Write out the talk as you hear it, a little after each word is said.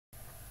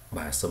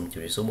បាទសូមជ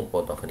ម្រាបសួរបងប្អូ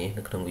នទាំងអស់គ្នា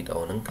នៅក្នុងវីដេ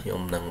អូនេះខ្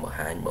ញុំនឹងបង្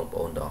ហាញបងប្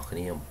អូនទាំងអស់គ្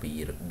នាអំពី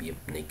របៀប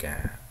នៃកា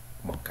រ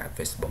បង្កើត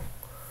Facebook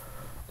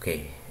អូខេ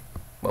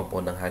បងប្អូ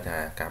នដឹងហើយថា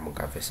ការបង្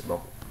កើត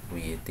Facebook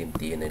វាទាម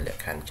ទារនៅលក្ខ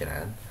ខណ្ឌច្រើ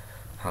ន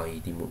ហើយ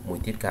ទីមួយ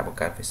ទៀតការបង្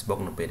កើត Facebook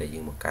នៅពេលដែលយើ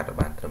ងបង្កើត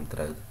បានត្រឹមត្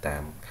រូវតា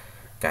ម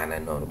ការណែ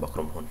នាំរបស់ក្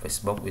រុមហ៊ុន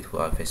Facebook វាធ្វើ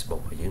ឲ្យ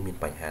Facebook របស់យើងមាន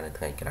បញ្ហានៅ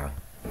ថ្ងៃក្រោយ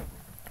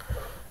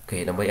អូខេ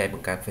ដើម្បីឲ្យប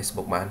ង្កើត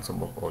Facebook បានសូម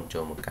បងប្អូនចូ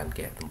លមកកាន់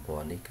គេហទំព័រ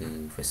នេះគឺ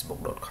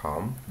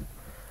facebook.com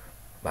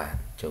បាទ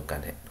ចូលកា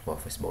ន់រប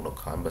ស់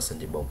facebook.com បើសិន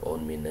ជាបងប្អូន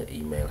មាននៅ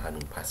email ហើយ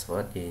និង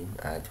password យើង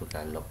អាចធ្វើ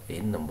ការ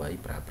login ដើម្បី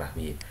ប្រើប្រាស់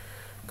វា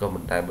ក៏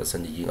ប៉ុន្តែបើសិ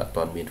នជាយើងអត់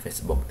ទាន់មាន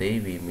Facebook ទេ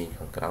វាមាន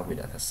ខាងក្រោមវា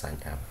ដាក់ថា sign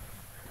up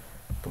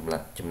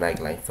ចំណែកក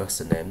ន្លែង first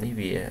name នេះ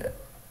វា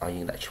ឲ្យ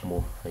យើងដាក់ឈ្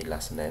មោះហើយ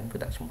last name គឺ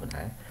ដាក់ឈ្មោះ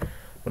ដែរ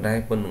ប៉ុន្តែ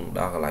ប៉ុណ្ណឹង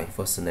ដល់កន្លែង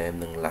first name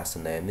និង last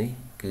name នេះ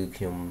គឺ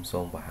ខ្ញុំសូ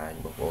មបង្ហាញ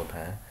បងប្អូន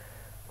ថា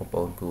បងប្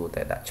អូនគួរ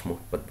តែដាក់ឈ្មោះ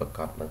ពិតប្រាក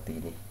ដនៅទី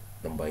នេះ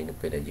ដើម្បីនៅ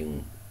ពេលដែលយើង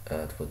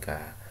ធ្វើកា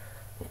រ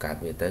បង្កើត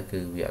វាទៅគឺ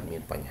វាអត់មា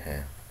នបញ្ហា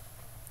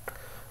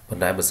ប៉ុ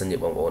ន្តែបើសិនជា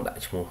បងប្អូនដា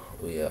ក់ឈ្មោះ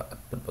វាអ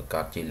ត់ពិតប្រាក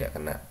ដជាលក្ខ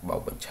ណៈបោក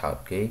បញ្ឆោត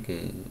គេគឺ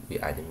វា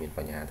អាចនឹងមានប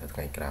ញ្ហាទៅថ្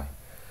ងៃក្រោយ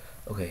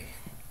អូខេ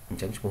អញ្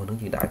ចឹងឈ្មោះហ្នឹង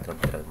យើងដាក់ឲ្យត្រឹម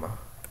ត្រូវមក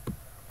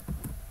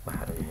បា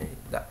ទហើយ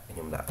ដាក់ខ្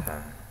ញុំដាក់ថា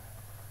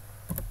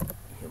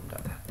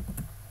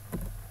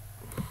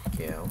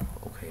កែវ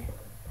អូខេ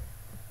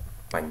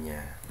បញ្ញា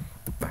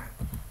បាទ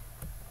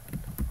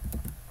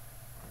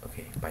អូ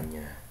ខេបញ្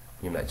ញា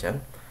ខ្ញុំដាក់អញ្ចឹង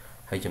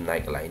ហើយចំណែក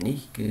កន្លែងនេះ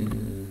គឺ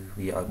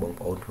វាឲ្យបង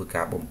ប្អូនធ្វើ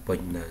ការបំពេញ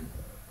នៅ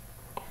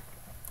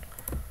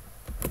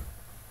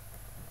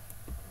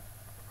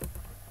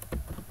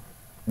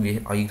វា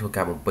ឲ្យយើងធ្វើ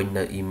ការបំពេញ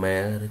នៅ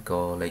email ឬ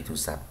ក៏លេខទូរ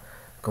ស័ព្ទ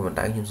ក៏ប៉ុន្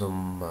តែខ្ញុំសូម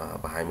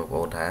បង្ហាញបងប្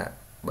អូនថា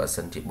បើ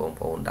សិនជាបង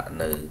ប្អូនដាក់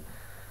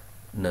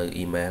នៅ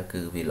email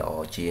គឺវាល្អ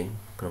ជាង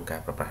ក្នុងការ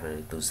ប្រើប្រាស់នៅ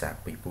ទូរស័ព្ទ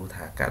ពីព្រោះ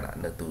ថាការដាក់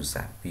នៅទូរ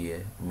ស័ព្ទវា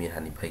មាន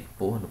ហានិភ័យខ្ព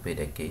ស់នៅពេល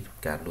ដែលគេ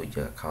ការលួចយ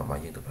ក account រប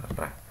ស់យើងទៅប្រើ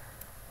ប្រាស់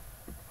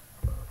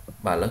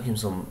បាទឥឡូវខ្ញុំ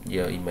សូមយ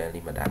ក email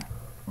នេះមកដាក់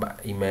បាទ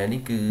email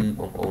នេះគឺ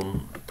បងប្អូន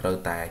ត្រូវ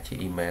តែជា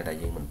email ដែល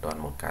យើងមិនទាន់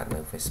បង្កើតនៅ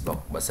Facebook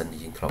បើសិនជា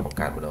យើងធ្លាប់បង្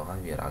កើតម្ដងហើយ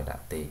វាឲ្យដា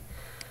ក់ទេ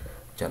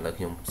ចាឥឡូវ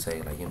ខ្ញុំសេក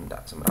ន្លែងខ្ញុំដា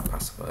ក់សម្រាប់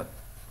password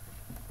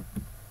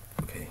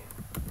អូខេ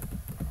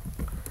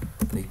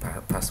នេះ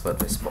password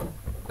Facebook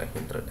ដែលខ្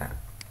ញុំត្រូវដាក់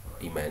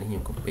email នេះខ្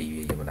ញុំ copy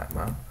វាយកមកដាក់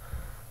មក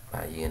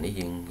បាទយើងនេះ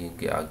យើង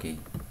គេឲ្យគេ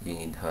យើង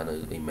enter នៅ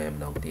email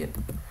ម្ដងទៀត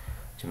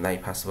ចំណែក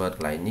password ក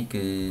ន្លែងនេះ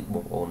គឺប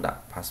ងប្អូនដា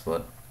ក់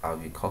password ឲ្យ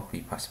វាខុសពី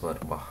password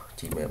របស់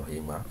Gmail របស់យើ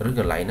ងមកឬ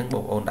កន្លែងហ្នឹងប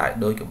ងប្អូនដាក់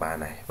ដូចក៏បាន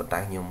ដែរប៉ុន្តែ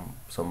ខ្ញុំ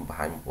សូមបង្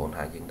ហាញបងប្អូន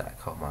ថាយើងដាក់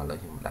ខុសមកលើ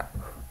ខ្ញុំដាក់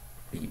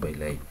2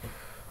 3លេខ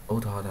ឧ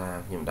ទាហរណ៍ថា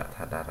ខ្ញុំដាក់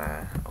ថាតារា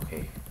អូ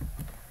ខេ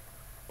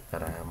តា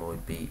រា1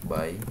 2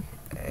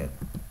 3 add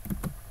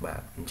បា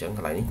ទអញ្ចឹងក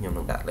ន្លែងនេះខ្ញុំ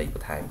នឹងដាក់លេខប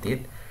ន្ថែមទៀត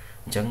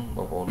អញ្ចឹងប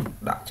ងប្អូន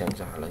ដាក់អញ្ចឹង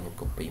ចុះឥឡូវខ្ញុំ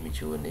copy មក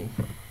ជួរនេះ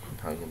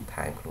ហើយខ្ញុំ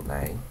ថែមខ្លួន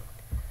ឯង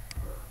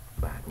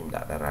បាទខ្ញុំ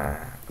ដាក់តារា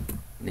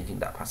នេះយើង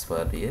ដាក់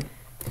password វា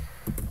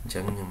អញ្ចឹ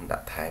ងខ្ញុំដា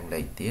ក់ថែមលេ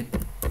ខទៀត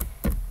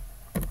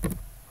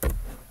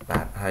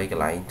បាទហើយក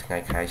ន្លែងថ្ងៃ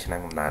ខែឆ្នាំ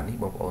កំណើតនេះ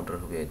បងប្អូនរើ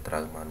សវាត្រូ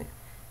វមកនេះ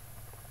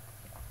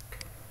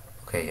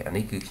អូខេអា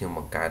នេះគឺខ្ញុំប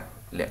ង្កើត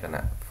លក្ខ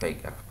ណៈ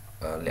fake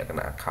លក្ខ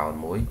ណៈ account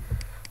មួយ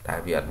តែ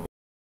វាអត់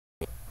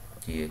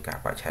ជាការ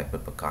បច្ឆេទពិ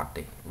តប្រាកដ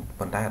ទេ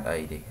ប៉ុន្តែអត់អី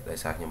ទេដោយ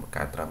សារខ្ញុំបង្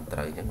កើតត្រឹមត្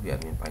រូវអញ្ចឹងវាអ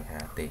ត់មានបញ្ហា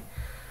ទេ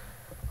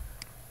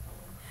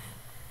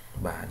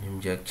បាទខ្ញុំ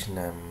យកឆ្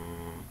នាំ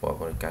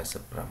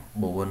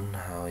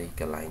1999ហើយ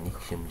កន្លែងនេះ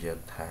ខ្ញុំយក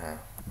ថា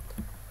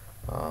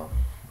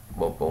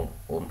បងប្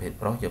អូនភេទ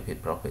ប្រុសយកភេទ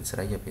ប្រុសភេទស្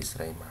រីយកភេទស្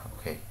រីមកអូ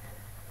ខេ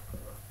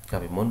កាល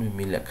ពីមុនវា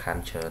មានលក្ខខណ្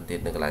ឌច្រើនទៀត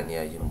នៅកន្លែងនេះ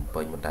ឲ្យយើងបំ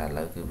ពេញប៉ុន្តែឥ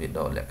ឡូវគឺវា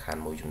ដកលក្ខខណ្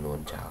ឌមួយចំនួន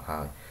ចោលហើ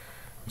យ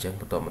អញ្ចឹង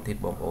បន្តមកទៀត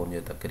បងប្អូនយ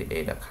កទៅ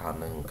create account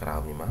នៅក្រោ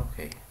មនេះមកអូ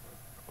ខេ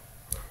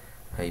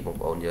ហើយបង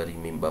ប្អូនយក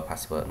remember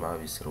password មក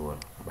វាស្រួល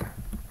បាទ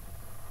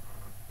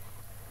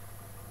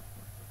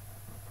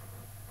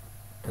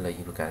ឥឡូវ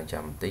យើងធ្វើការ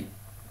ចាំបន្តិច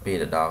ពេល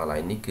ទៅដល់កន្លែ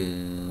ងនេះគឺ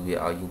វា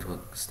ឲ្យយើងធ្វើ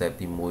step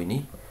ទី1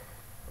នេះ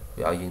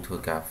វាឲ្យយើងធ្វើ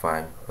ការ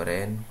find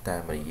friend តា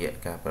មរយៈ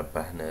ការប្រើប្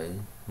រាស់នៅ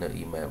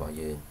email របស់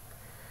យើង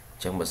អ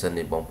ញ្ចឹងបើសិន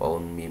ជាបងប្អូ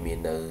នមាន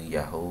នៅ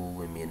Yahoo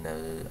វាមាននៅ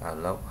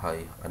Outlook ហើយ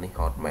អានេះ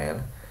Hotmail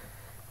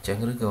អញ្ចឹង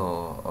ឬក៏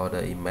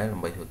order email ដើ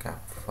ម្បីធ្វើការ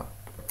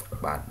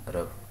បាទ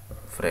រើស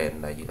friend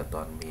ដែលយើងអត់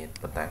ទាន់មាន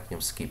ប៉ុន្តែខ្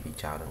ញុំ skip ពី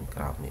ចោលនៅ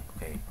ក្រោមនេះអូ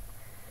ខេ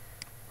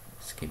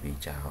skip ពី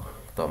ចោល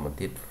បន្តមក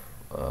ទៀត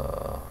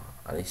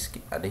អា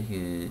នេះ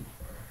គឺ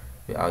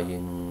វាឲ្យយើ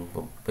ង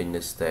បំពេញនៅ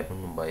step ហ្នឹង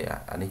ដើម្បី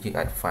អានេះយើង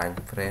អាច find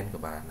friend ក៏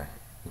បានដែរ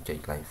យើងចុច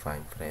កន្លែង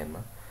find friend ម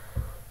ក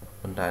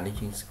ប៉ុន្តែនេះ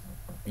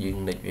យើង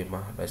និចវាម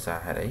កដោយសារ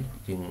ហេតុអី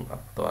យើងអ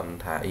ត់ទាន់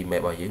ថា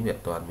email របស់យើងវាអ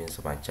ត់ទាន់មានស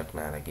មាជិក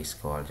ណាដែលគេស្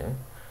គាល់អញ្ចឹង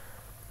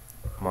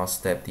មក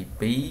step ទី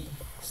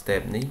2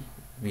 step នេះ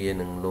វា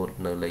នឹង load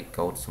នៅលេខ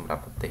កូដសម្រា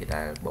ប់ប្រទេស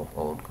ដែលបងប្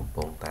អូនកំ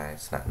ពុងតែ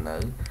ស្នាក់នៅ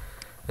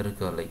ឬ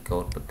ក៏លេខកូ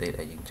ដប្រទេស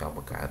ដែលយើងចង់ប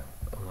ង្កើត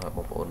ប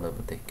ងប្អូននៅ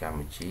ប្រទេសកម្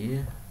ពុជា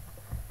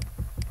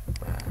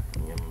បាទ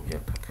ខ្ញុំយ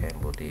កថា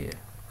Cambodia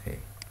អូខេ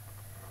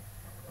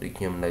ដូច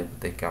ខ្ញុំនៅប្រ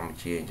ទេសកម្ពុ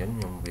ជាអញ្ចឹង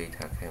ខ្ញុំវាយ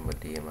ថា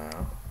Cambodia ម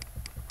ក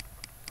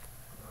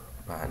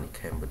បាទនេះ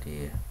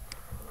Cambodia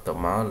ត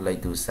មកលេខ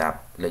ទូរស័ព្ទ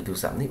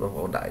នេះបង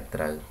ប្អូនដាក់ឲ្យ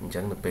ត្រូវអញ្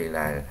ចឹងនៅពេល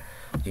ដែល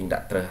យើងដា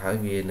ក់ត្រូវហើយ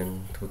វានឹង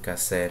ធ្វើការ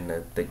send នៅ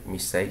tick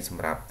message ស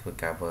ម្រាប់ធ្វើ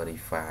ការ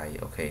verify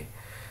អូខេ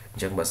អ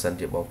ញ្ចឹងបើសិន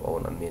ជាបងប្អូន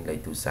អត់មានលេខ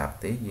ទូរស័ព្ទ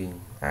ទេយើង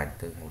អាច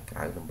ទៅខាងក្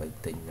រៅដើម្បី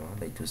ទិញ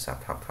លេខទូរស័ព្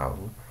ទថោក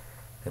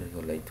ឬ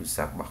ក៏លេខទូរ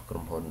ស័ព្ទរបស់ក្រុ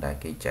មហ៊ុនដែល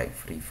គេចែក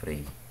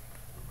free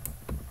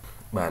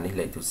បាទនេះ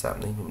លេខទូរស័ព្ទ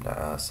នេះខ្ញុំដា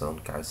ក់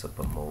096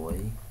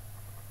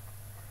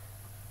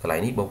កន្លែ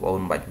ងនេះបងប្អូន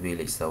មិនបាច់វា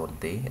លេខ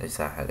0ទេដោយ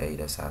សារហេតុអី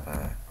ដោយសារថា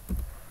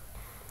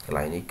កន្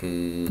លែងនេះគឺ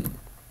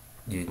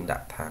យើងដា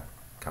ក់ថា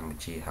កម្ពុ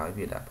ជាហើយ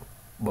វាដាក់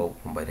បូក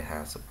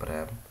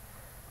855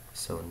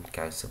 096 72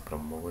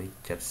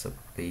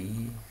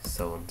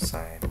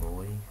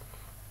 041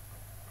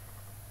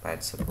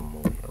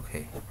 86អូ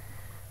ខេប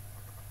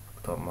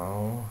ន្ទាប់ម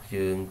ក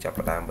យើងចាប់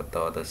ផ្ដើមបន្ត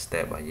ទៅ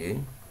step របស់យើង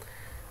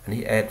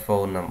នេះ add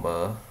phone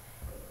number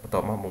បន្ទា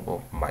ប់មកបងប្អូន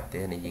មិនបាច់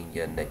ទេនេះយើងយ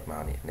ក next ម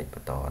កនេះ next ប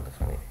ន្តនៅ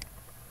ខាងនេះ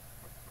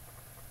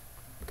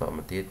បន្តម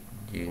កទៀត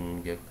យើង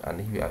យកអា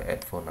នេះវាឲ្យ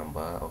add phone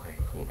number អូខេ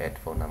យើង add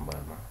phone number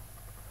មក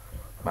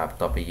បាទបន្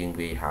ទាប់ពីយើង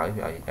វាហើយ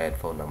វាឲ្យ add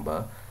phone number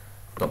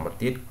បន្ទាប់មក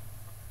ទៀត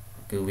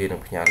គឺវានឹ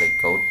ងផ្ញើលេខ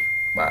កូដ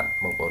បាទ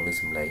បងប្អូនលើ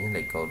សំឡេង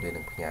លេខកូដវា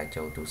នឹងផ្ញើ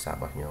ចូលទូរស័ព្ទ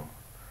របស់ខ្ញុំ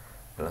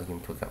ឥឡូវខ្ញុំ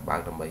ធ្វើការបើក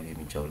ដើម្បីវា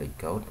បញ្ចូលលេខ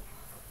កូដ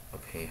អូ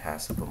ខេ56 477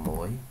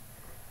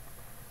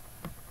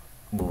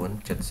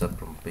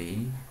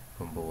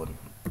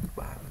 9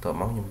បាទបន្ទាប់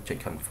មកខ្ញុំចុច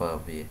confirm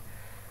វា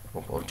ប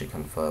ងប្អូនចុច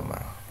confirm ម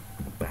ក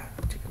បាទ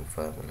ចុច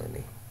confirm លើ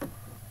នេះ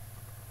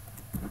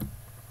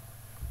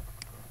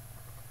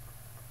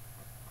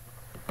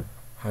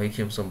ហើយខ្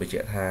ញុំសូមបញ្ជា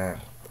ក់ថា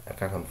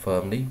ការ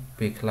confirm នេះ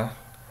ពេលខ្លះ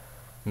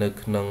នៅ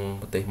ក្នុង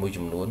ប្រទេសមួយ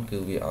ចំនួនគឺ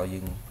វាឲ្យ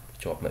យើង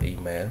ភ្ជាប់នៅ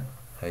email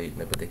ហើយ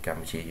នៅប្រទេសក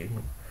ម្ពុជាយើង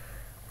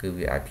គឺ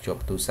វាអាចភ្ជា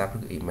ប់ទូរស័ព្ទ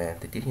ឬ email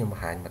ទៅទៀតខ្ញុំប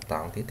ង្ហាញមកត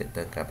ង់ទៀត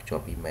ទៅការភ្ជា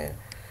ប់ email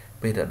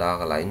ពេលទៅដល់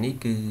កន្លែងនេះ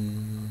គឺ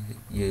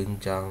យើង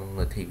ចង់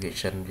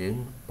notification យើង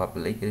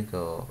public ឬ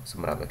ក៏ស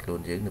ម្រាប់ឲ្យខ្លួន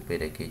យើងនៅពេល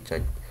ដែលគេចុ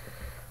ច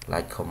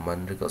like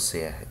comment ឬក៏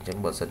share អញ្ចឹង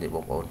បើសិនជាប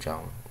ងប្អូនច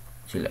ង់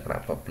ជាលក្ខណៈ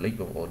public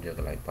បងប្អូនយកក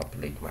ន្លែង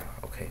public មក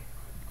អូខេ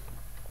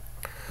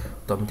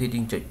តោះមកទៀត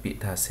យើងចុចពាក្យ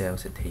ថា save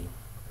setting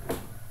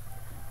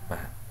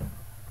បាទ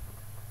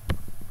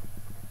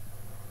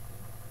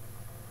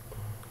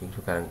យើងធ្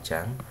វើការរង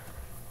ចាំ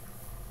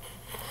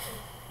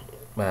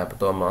បាទបន្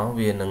ទាប់មក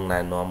វានឹងណែ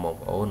នាំបង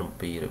ប្អូនអំ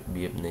ពីរ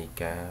បៀបនៃ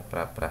ការប្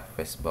រើប្រាស់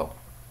Facebook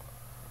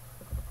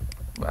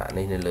បាទ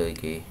នេះនៅលើ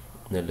គេ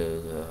នៅ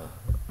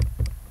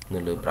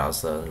លើ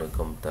browser លើ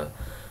computer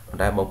ប៉ុ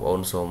ន្តែបងប្អូ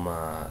នសូម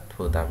ធ្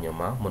វើតាមខ្ញុំ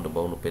មកមុនដំ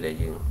បូងនៅពេលដែល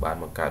យើងបាន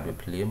បង្កើតវា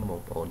ភ្លាមប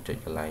ងប្អូនចុច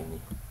កន្លែង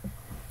នេះ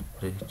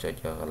ឬចុច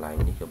កន្លែង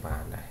នេះក៏បា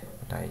នដែរ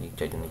តែយើង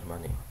ចុចនេះមក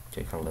នេះ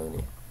ចុចខាងលើ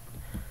នេះ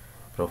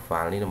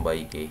profile នេះដើម្បី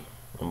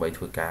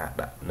ធ្វើការ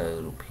ដាក់នៅ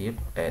រូបភាព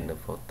add នៅ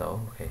photo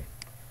អូខេ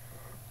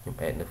ខ្ញុំ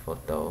add នៅ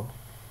photo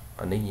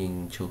អានេះយើង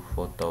choose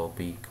photo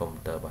ពី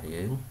computer របស់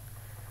យើង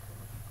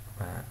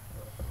បាទ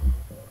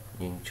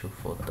យើង choose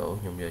photo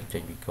ខ្ញុំយកចេ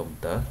ញពី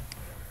computer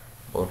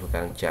បងប្អូនធ្វើ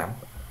ការចាំ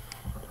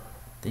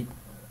តិច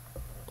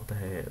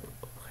តែ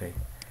អូខេអ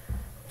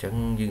ញ្ចឹង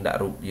យើងដាក់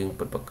រូបយើង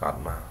ពិតប្រាកដ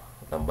មក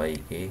ដើម្បី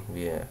គេ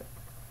វា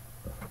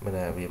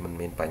មិន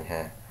មានបញ្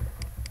ហា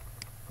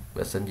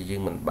បើសិនជាយើ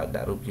ងមិនបាច់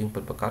ដាក់រូបយើងពិ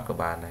តប្រាកដក៏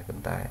បានដែរប៉ុ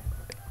ន្តែ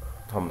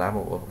ធម្មតាប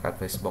ងប្អូនបង្កើត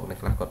Facebook នេះ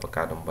ខ្លះគាត់បង្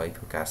កើតដើម្បី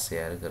ធ្វើការ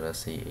share ឬក៏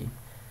RC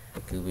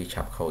គឺវា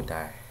ឆាប់ខូច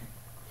ដែរ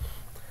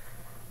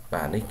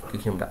បាទនេះគឺ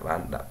ខ្ញុំដា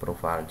ក់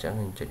profile អញ្ចឹង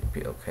ខ្ញុំចុច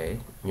ពាក្យ OK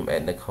ខ្ញុំ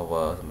add នៅ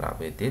cover សម្រាប់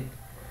វាទៀត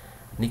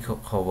នេះ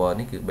cover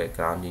នេះគឺ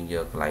background យើងយ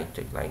កកន្លែង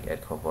ចុចកន្លែង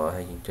add cover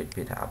ហើយយើងចុច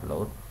ពាក្យថា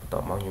upload បន្ទា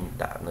ប់មកខ្ញុំ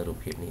ដាក់នៅរូប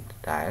ភាពនេះ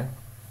ដែរ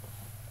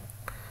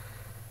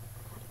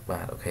បា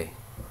ទអូខេ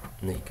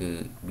នេះគឺ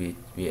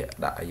វា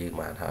ដាក់ឲ្យយើង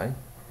បានហើយ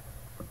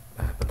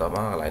បាទបន្ទាប់ម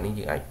កកន្លែងនេះ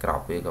យើងអាចក្រោប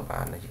វាក៏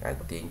បានដែរយើងអាច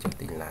ទាញចុច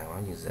ទាញឡើងម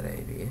កយើងសេរី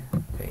វា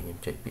ពេលខ្ញុំ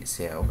ចុចពាក្យ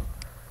save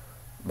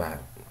បាទ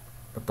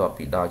បន្ទាប់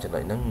ពីដល់ចំណុ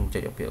ចហ្នឹងចុ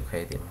ចពាក្យ OK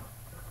ទៀត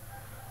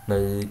នៅ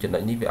ចំណុ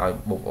ចនេះវាឲ្យ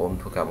បងប្អូន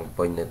ធ្វើការបំ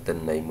ពេញនៅទិ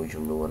ន្នន័យមួយ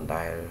ចំនួន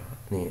ដែល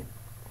នេះ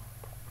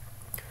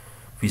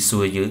វាសួ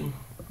រយើង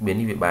មាន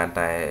នេះវាបាន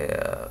តែ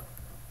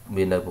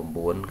មាននៅ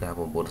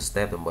9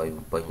 step ដើម្បី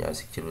បំពេញឲ្យ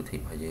security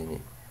របស់យើង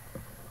នេះ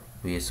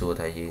វាសួរ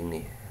ថាយើង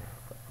នេះ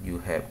you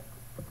have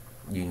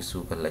យើងសួ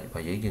រកលិចរប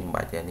ស់យើងមិន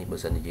បាច់ទេនេះបើ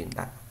សិនជាយើង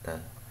ដាក់ទៅ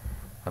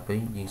ហើយពេល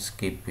យើង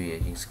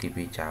skip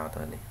វាចោល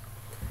ទៅនេះ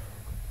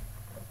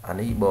អា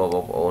នេះបង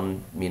ប្អូន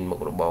មានមុខ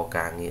របរ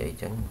ការងារអី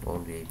ចឹងបងប្អូ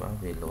នវាមក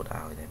វា load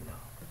ឲ្យតែម្ដង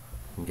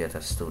ខ្ញុំយក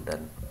ថា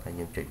student ហើយខ្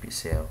ញុំចុច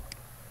pixel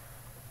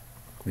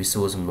វា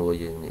សួរសំណួរ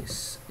យើងនេះ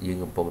យើង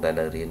កំពុងតែ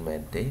នៅរៀនមែ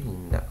នទេខ្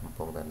ញុំដាក់កំ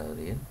ពុងតែនៅ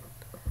រៀន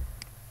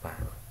បា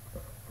ទ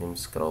ខ្ញុំ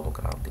scroll មក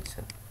ក្រោមតិច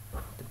សិន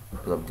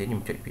ព្រមទៀតខ្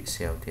ញុំចុច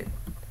pixel ទៀត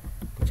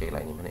ចុច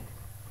ឡើងនេះមកនេះ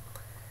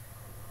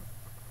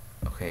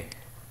អូខេ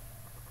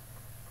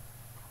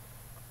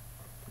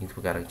យើងធ្វើ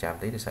ការរងចាំ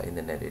តិចដោយសារអ៊ីន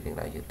ធឺណិតវារៀង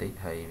ដៃយើងតិច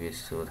ហើយវា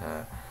សួរថា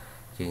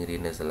យើងរៀ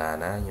ននៅសាលា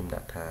ណាខ្ញុំ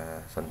ដាក់ថា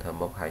សន្ធ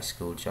មុខ high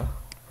school ចុះ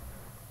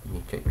ខ្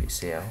ញុំចុច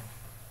pixel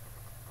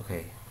អូ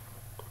ខេ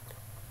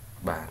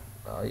បាទ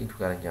ហើយយើងធ្វើ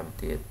ការរងចាំ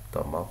ទៀតត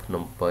មកភ្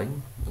នំពេញ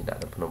យើងដាក់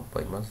ទៅភ្នំពេ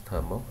ញមកសន្ធ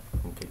មុខ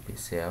ខ្ញុំចុច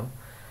pixel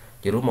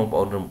ជារួមបងប្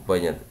អូនរំពេញ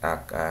អា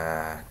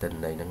ទិន្ន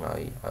ន័យហ្នឹងឲ្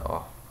យអ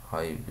ស់ហ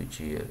ហើយដូច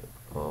ជា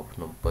ភ្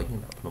នំពេញនេះ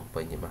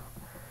មក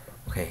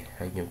អូខេ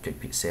ហើយខ្ញុំចុច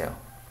pixel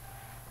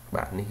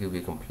បាទនេះគឺវា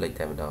complete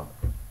តែម្ដង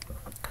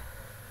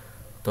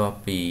តទៅ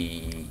ពី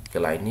ក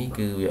ន្លែងនេះ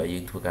គឺវាឲ្យយើ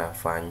ងធ្វើការ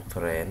find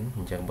friend អ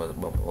ញ្ចឹងបើ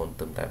បងប្អូន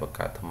ទៅតែបង្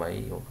កើតថ្មី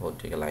បងប្អូន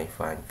ចុចកន្លែង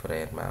find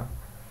friend មក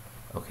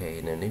អូខេ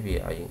នៅនេះវា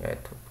ឲ្យយើង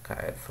add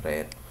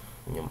friend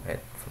ខ្ញុំ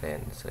add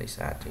friend ស្រី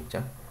ស្អាតចឹង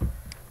ចាស់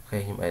អូខេ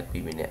ខ្ញុំ add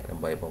 2 នាក់ដើ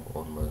ម្បីបងប្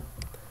អូនមើល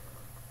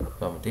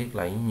តមកទៀតកន្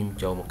លែងខ្ញុំ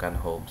ចូលមកកាន់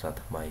home សារ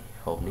ថ្មី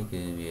home នេះ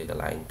គឺវាក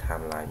ន្លែង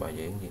timeline របស់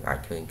យើងអាច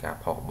ឃើញការ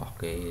ផុសរបស់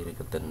គេឬ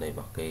ក៏ទិន្នន័យរ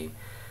បស់គេ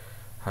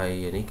ហើយ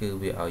នេះគឺ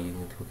វាឲ្យយើ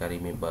ងធ្វើការ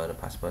remember នៅ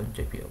password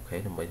ចុចពី OK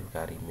ដើម្បីធ្វើ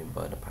ការ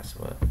remember នៅ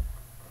password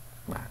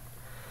បាទ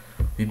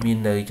វាមាន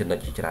នៅចំណុច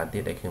ជាច្រើនទៀ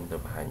តដែលខ្ញុំត្រូ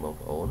វបង្ហាញបង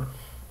ប្អូន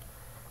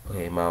អូ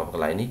ខេមកក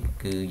ន្លែងនេះ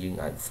គឺយើង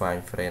អាច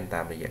find friend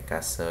តាមរយៈកា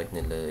រ search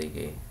នៅលើអី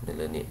គេនៅ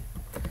លើនេះ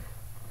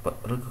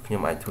ឬក៏ខ្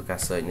ញុំអាចធ្វើការ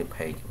search នៅ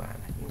page បាន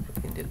ខ្ញុំ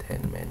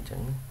entertainment អញ្ចឹ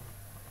ង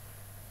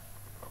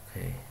អូ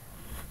ខេ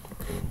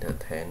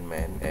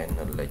entertainment and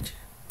knowledge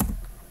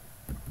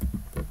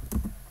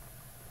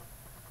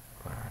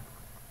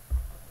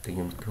ទីខ្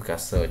ញុំធ្វើការ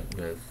search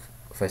លើ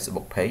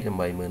Facebook page ដើម្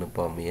បីមើលនៅ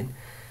ព័ត៌មាន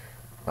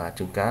បាទ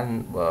ជួនកាល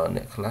បើ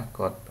អ្នកខ្លះ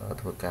គាត់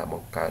ធ្វើការប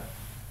ង្កើត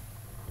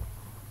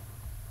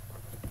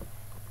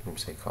ខ្ញុំ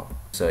សេខុស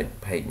search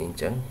page នេះអ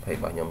ញ្ចឹង page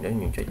របស់ខ្ញុំអញ្ចឹង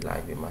ខ្ញុំចុច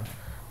like វាមក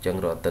អញ្ចឹង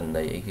រកទិន្ន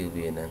ន័យអីគឺ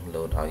វានឹង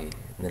load ឲ្យ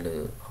នៅលើ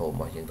home រ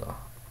បស់យើងទាំងអ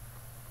ស់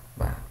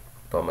បាទ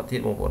តមកទៀត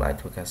បងប្អូនអាច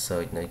ធ្វើការ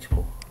search នៅឈ្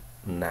មោះ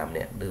ណាម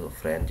អ្នកឬ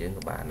friend យើង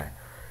ក៏បានដែរ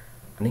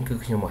នេះគឺ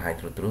ខ្ញុំបង្ហាញ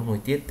ត្រួសមួយ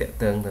ទៀតតេ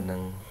តើងទៅនឹ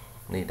ង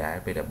នេះដែរ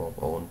ពេលដែលបង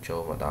ប្អូនចូ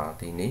លមកដល់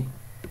ទីនេះ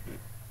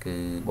គឺ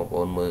បងប្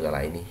អូនមើលកន្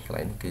លែងនេះ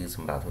គឺស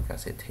ម្រាប់ធ្វើការ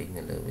setting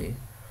នៅលើវា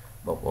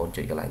បងប្អូន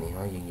ចុចកន្លែងនេះ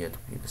ហើយយើងយក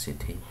ទៅ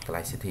setting កន្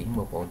លែង setting ប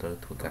ងប្អូនត្រូវ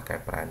ធ្វើការកែ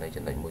ប្រែនៅ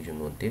ចំណុចមួយចំ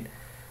នួនទៀត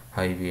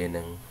ហើយវា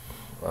នឹង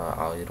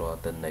ឲ្យរាល់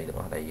ទិន្នន័យទាំង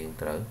អស់ដែលយើង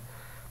ត្រូវ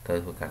ធ្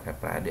វើការកែ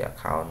ប្រែដូច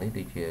account នេះ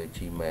ដូចជា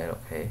Gmail អូ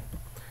ខេ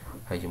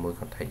ហើយជាមួយ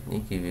contact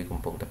នេះគឺវាកំ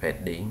ពុងតែ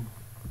pending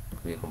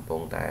វាកំពុ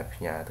ងតែ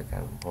ផ្ញើទៅកា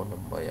ន់បងប្អូនដើ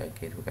ម្បីឲ្យ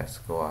គេធ្វើការ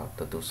ស្គាល់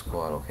ទទួលស្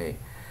គាល់អូខេ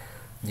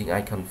យើងអា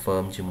ច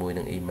confirm ជាមួយ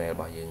នឹង email រ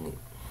បស់យើងនេះ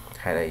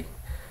ហេតុអី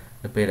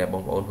នៅពេលដែលប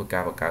ងប្អូនធ្វើកា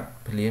របង្កើត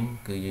ភ្លាម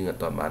គឺយើងអត់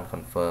ទាន់បាន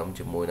confirm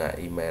ជាមួយនឹង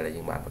email ដែល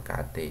យើងបានបង្កើ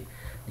តទេ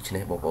ដូច្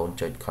នេះបងប្អូន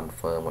ចុច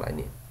confirm កន្លែង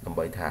នេះដើម្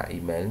បីថា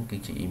email គឺ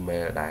ជា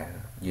email ដែល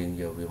យើង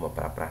យកវាមក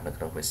ប្រើប្រាស់នៅ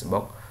ក្នុង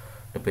Facebook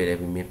នៅពេលដែល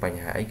វាមានប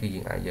ញ្ហាអីគឺ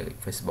យើងអាចយក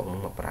Facebook នោះ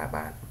មកប្រើ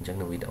បានអញ្ចឹង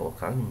នៅវីដេអូ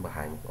ក្រោយខ្ញុំបង្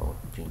ហាញបងប្អូន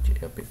យើងចុច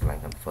ពីកន្លែង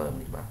confirm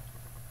នេះមក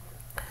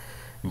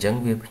អញ្ចឹង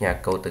វាផ្ញើ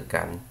កូដទៅ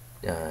កាន់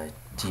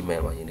Gmail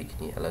របស់យើងនេះគ្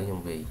នាឥឡូវខ្ញុំ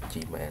វាយ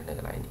Gmail នៅ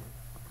កន្លែងនេះ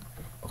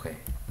អូខេ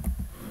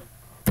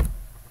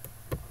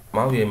ម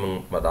កវាម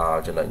កដល់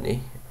ចំណុចនេះ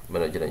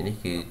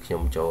គឺខ្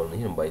ញុំចូលនេះ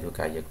ដើម្បីធ្វើ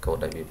ការយកកូដ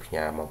ដែលវាផ្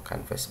ញើមកកា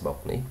ន់ Facebook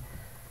នេះ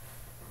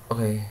អូ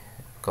ខេ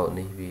កូដ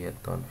នេះវាអ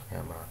ត់ទាន់ផ្ញើ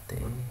មកទេ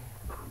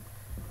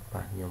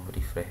បាទខ្ញុំ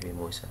refresh វា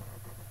មួយសិន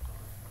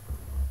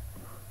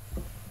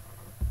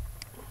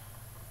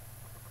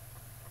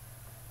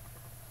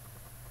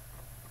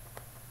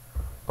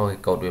អូខេ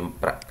កូដវា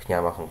ផ្ញើ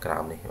មកខាងក្រោ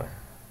មនេះបាទ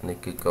នេះ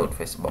គឺកូដ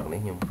Facebook នេះ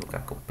ខ្ញុំធ្វើកា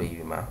រ copy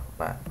វាមក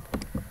បាទ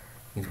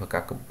ខ្ញុំធ្វើកា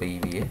រ copy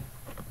វាយើ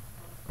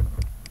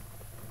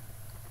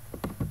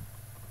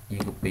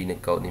ង copy នៅ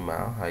កូដនេះម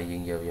កហើយយើ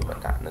ងយកវាមក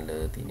ដាក់នៅលើ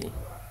ទីនេះ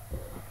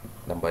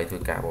ដើម្បីធ្វើ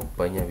ការបំ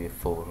ពេញឲ្យវា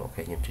full អូ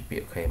ខេខ្ញុំចុចពា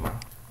ក្យ OK មក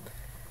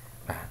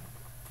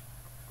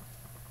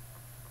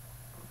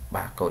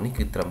បាទកូដនេះ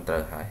គឺត្រឹមត្រូ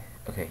វហើយ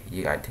អូខេ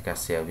យើងអាចធ្វើការ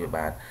share វា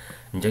បាន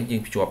អញ្ចឹងយើ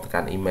ងភ្ជាប់ទៅកា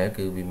ន់ email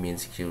គឺវាមាន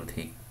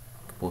security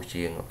ខ្ពស់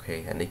ជាងអូខេ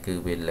ហើយនេះគឺ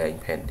វាលែង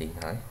pending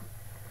ហើយ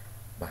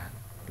បាទឥ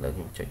ឡូវ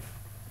ខ្ញុំចុច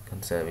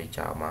cancel វា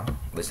ចោលមក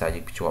ដោយសារ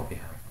យើងភ្ជាប់វា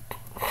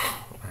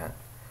បាទ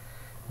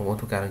បងប្អូន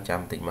ធ្វើការរងចាំ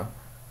បន្តិចមក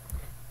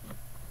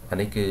អា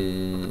នេះគឺ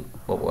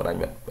បងប្អូនអាច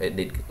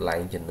edit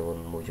line ចំនួន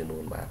មួយចំនួ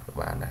នបាន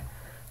ដែរ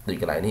ដូច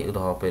កន្លែងនេះឧ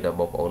ទាហរណ៍ពេលដែល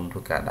បងប្អូនធ្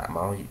វើការដាក់ម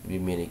កវា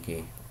មានអីគេ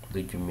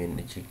ដូចជាមាន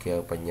ដូចជាកែវ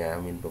បញ្ញា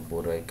មាន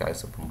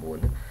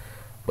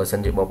999បើសិន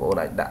ជាបងប្អូន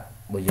អាចដាក់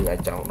បើយើងអាច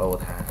ចង់ដូរ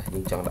ថាយើ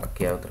ងចង់ដាក់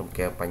កែវត្រឹម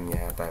កែវបញ្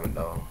ញាតែម្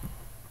ដង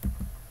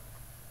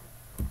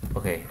អូ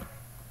ខេ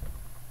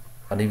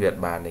អានេះវាអត់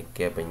បានទេ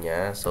កែវបញ្ញា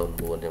04អ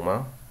ញ្ចឹងមក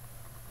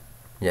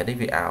យ៉ាងនេះ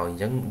វាឲ្យអញ្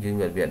ចឹងយើង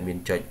វាអត់មាន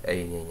ចុចអី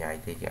ញ៉ៃ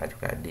ទេយើងអាចធ្វើ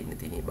ការ edit នៅ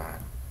ទីនេះបាន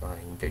ហើយ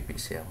ខ្ញុំចុច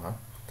pixel មក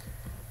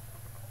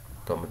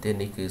តទៅទៀត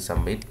នេះគឺ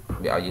submit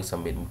វាឲ្យយើង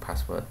submit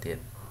password ទៀត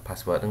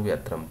password ហ្នឹងវាអ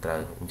ត់ត្រឹមត្រូ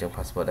វអញ្ចឹង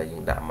password ដែលយើ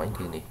ងដាក់មិញ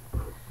គឺនេះ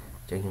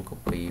អញ្ចឹងខ្ញុំ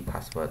copy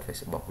password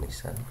Facebook នេះ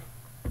សិន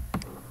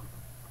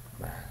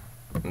បា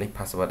ទនេះ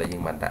password ដែលយើ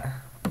ងបានដាក់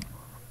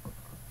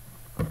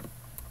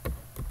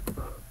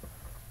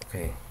អូ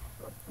ខេ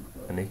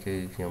អានេះគឺ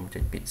ខ្ញុំចុ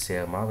ច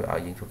pixel មកវាឲ្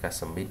យយើងធ្វើការ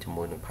submit ជា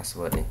មួយនឹង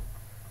password នេះ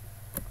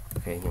អូ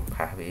ខេខ្ញុំ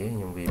ផាសវាខ្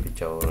ញុំវាបញ្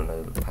ចូលនៅ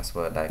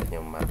password ដែលខ្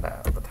ញុំបានដា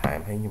ក់បន្ថែម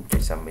ហើយខ្ញុំចុ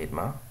ច submit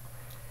មក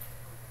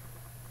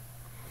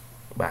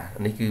បាទ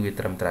នេះគឺវា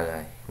ត្រឹមត្រូវ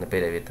ហើយនៅពេល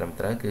ដែលវាត្រឹម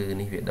ត្រូវគឺ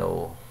នេះវាដូរ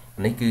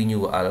នេះគឺ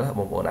URL ប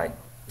ងប្អូនអាច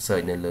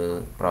search នៅលើ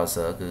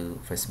browser គឺ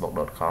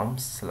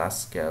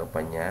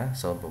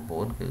facebook.com/skelpanya09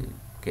 គឺ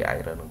គេអាច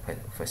រកនៅ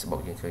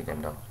Facebook យើងឃើញតែ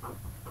ម្ដង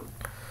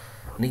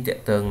នេះតក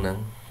តឹងនឹង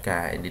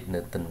ការ edit នៅ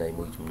ទិន្នន័យ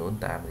មួយចំនួន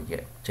តាមរ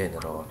យៈ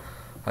general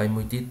ហើយ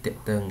មួយទៀតតេ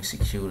តឹង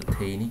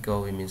security នេះក៏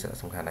វាមានសារៈ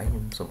សំខាន់ដែរខ្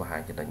ញុំសូមបង្ហា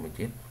ញចំណុចមួយ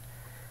ទៀត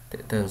តេ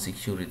តឹង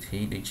security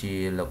ដូចជា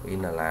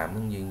login alarm ហ្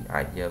នឹងយើង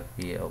អាចយក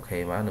វាអូខេ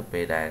មកនៅពេ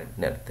លដែល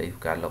អ្នកដទៃធ្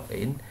វើការ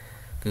login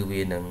គឺ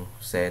វានឹង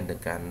send ទៅ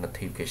កាន់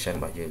notification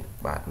របស់យើង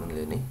បាទនៅ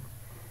លើនេះ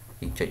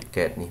យើងចុច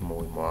get នេះមួ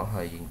យមក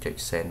ហើយយើងចុច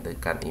send ទៅ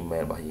កាន់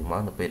email របស់យើងម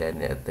កនៅពេលដែល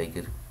អ្នកដទៃ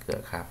គឺ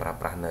ការប្រើ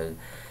ប្រាស់នៅ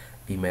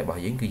email រប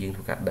ស់យើងគឺយើងធ្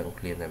វើការដឹង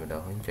ភ្លាមតែម្ដ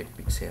ងចុច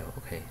pixel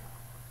អូខេ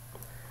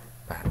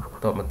បាទ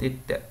តបមកទៀត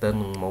តេតឹង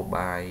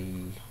mobile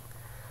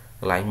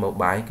កន្លែង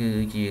mobile គឺ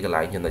ជាកន្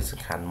លែងចំណុចសំ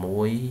ខាន់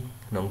មួយ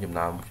ក្នុងចំ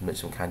ណោមចំណុច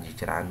សំខាន់ជា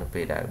ច្រើននៅ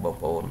ពេលដែលបង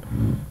ប្អូន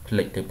ភ្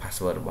លេចទៅ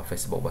password របស់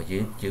Facebook របស់យើ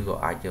ងក៏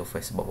អាចយក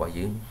Facebook របស់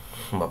យើង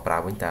មកប្រើ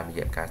វិញតាមរ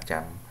យៈការ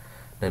ចាំ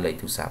នៅលេខ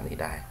ទូរស័ព្ទនេះ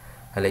ដែរ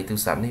ហើយលេខទូរ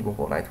ស័ព្ទនេះបង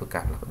ប្អូនអាចធ្វើ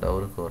ការផ្លាស់ប្ដូរ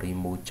ឬក៏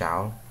remove ចោ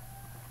ល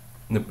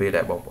នៅពេល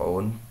ដែលបងប្អូ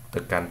នទៅ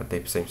កាន់ប្រទេស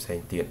ផ្សេង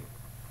ៗទៀត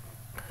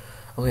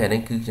អូខេអា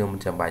នេះគឺខ្ញុំមិ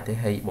នចាំបាច់ទេ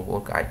ហើយបងប្អូ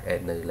នក៏អាច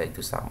add នៅលេខ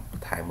ទូរស័ព្ទប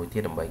ន្ថែមមួយទៀ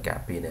តដើម្បីការ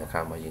ពារនៅ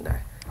account របស់យើងដែ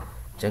រ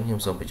អញ្ចឹងខ្ញុំ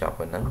សូមបញ្ចប់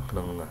ប៉ុណ្ណឹងក្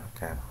នុង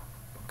ការ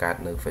បង្កើត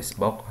នៅ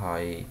Facebook ហើ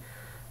យ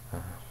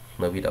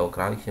នៅវីដេអូក្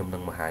រោយខ្ញុំនឹ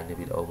ងបង្ហាញនៅ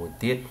វីដេអូមួយ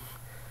ទៀត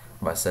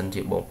បើសិន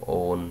ជាបងប្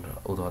អូន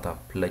ឧទាហរណ៍ថា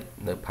ភ្លេច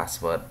នៅ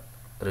password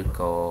ឬ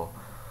ក៏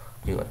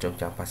យើងអត់ចង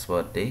ចាំ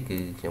password ទេគឺ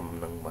ខ្ញុំ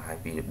នឹងបង្ហាញ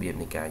ពីរបៀប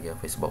នៃការយក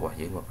Facebook របស់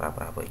យើងមកប្រើ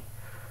ប្រាស់វិញ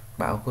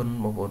បាទអរគុណ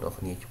បងប្អូនអរ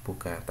គ្នាចំពោះ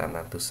ការតាម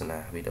ដានទស្សនា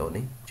វីដេអូ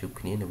នេះជួប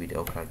គ្នានៅវីដេ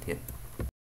អូក្រោយទៀត